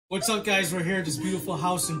What's up, guys? We're here at this beautiful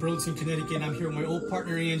house in Burlington, Connecticut. I'm here with my old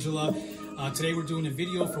partner, Angela. Today we're doing a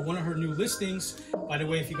video for one of her new listings. By the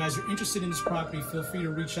way, if you guys are interested in this property, feel free to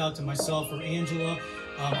reach out to myself or Angela.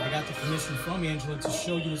 I got the permission from Angela to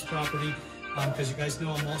show you this property because you guys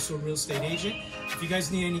know I'm also a real estate agent. If you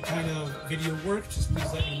guys need any kind of video work, just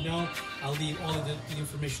please let me know. I'll leave all of the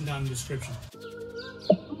information down in the description.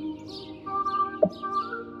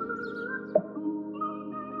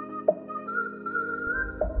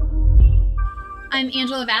 I'm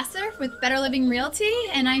Angela Vassar with Better Living Realty,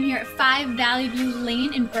 and I'm here at 5 Valley View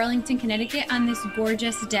Lane in Burlington, Connecticut on this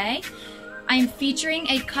gorgeous day. I'm featuring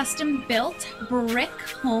a custom-built brick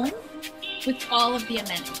home with all of the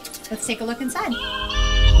amenities. Let's take a look inside.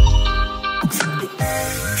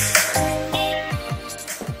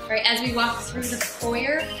 All right, as we walk through the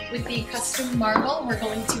foyer with the custom marble, we're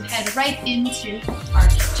going to head right into our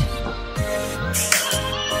kitchen.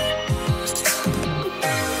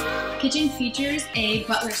 Kitchen features a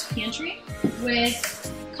butler's pantry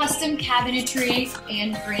with custom cabinetry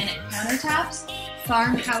and granite countertops,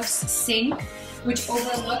 farmhouse sink, which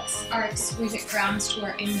overlooks our exquisite grounds to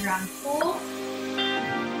our in-ground pool.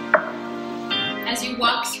 As you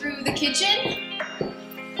walk through the kitchen,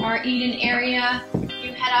 our eat-in area,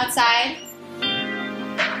 you head outside.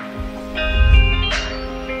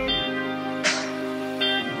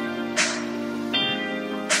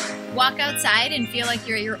 Walk outside and feel like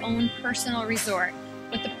you're at your own personal resort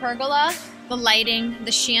with the pergola, the lighting,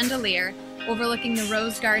 the chandelier overlooking the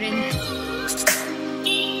rose garden.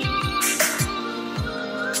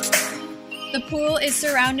 The pool is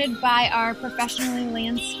surrounded by our professionally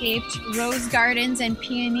landscaped rose gardens and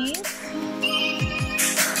peonies.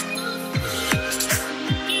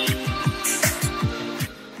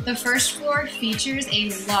 The first floor features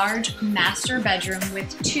a large master bedroom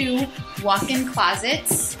with 2 walk-in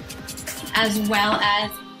closets, as well as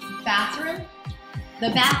bathroom.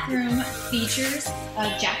 The bathroom features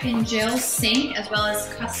a Jack and Jill sink as well as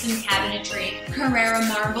custom cabinetry, Carrara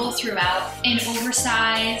marble throughout, an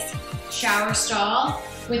oversized shower stall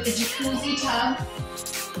with a jacuzzi tub.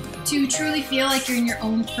 To truly feel like you're in your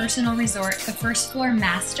own personal resort, the first floor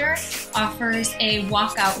master offers a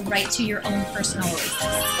walkout right to your own personal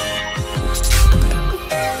oasis.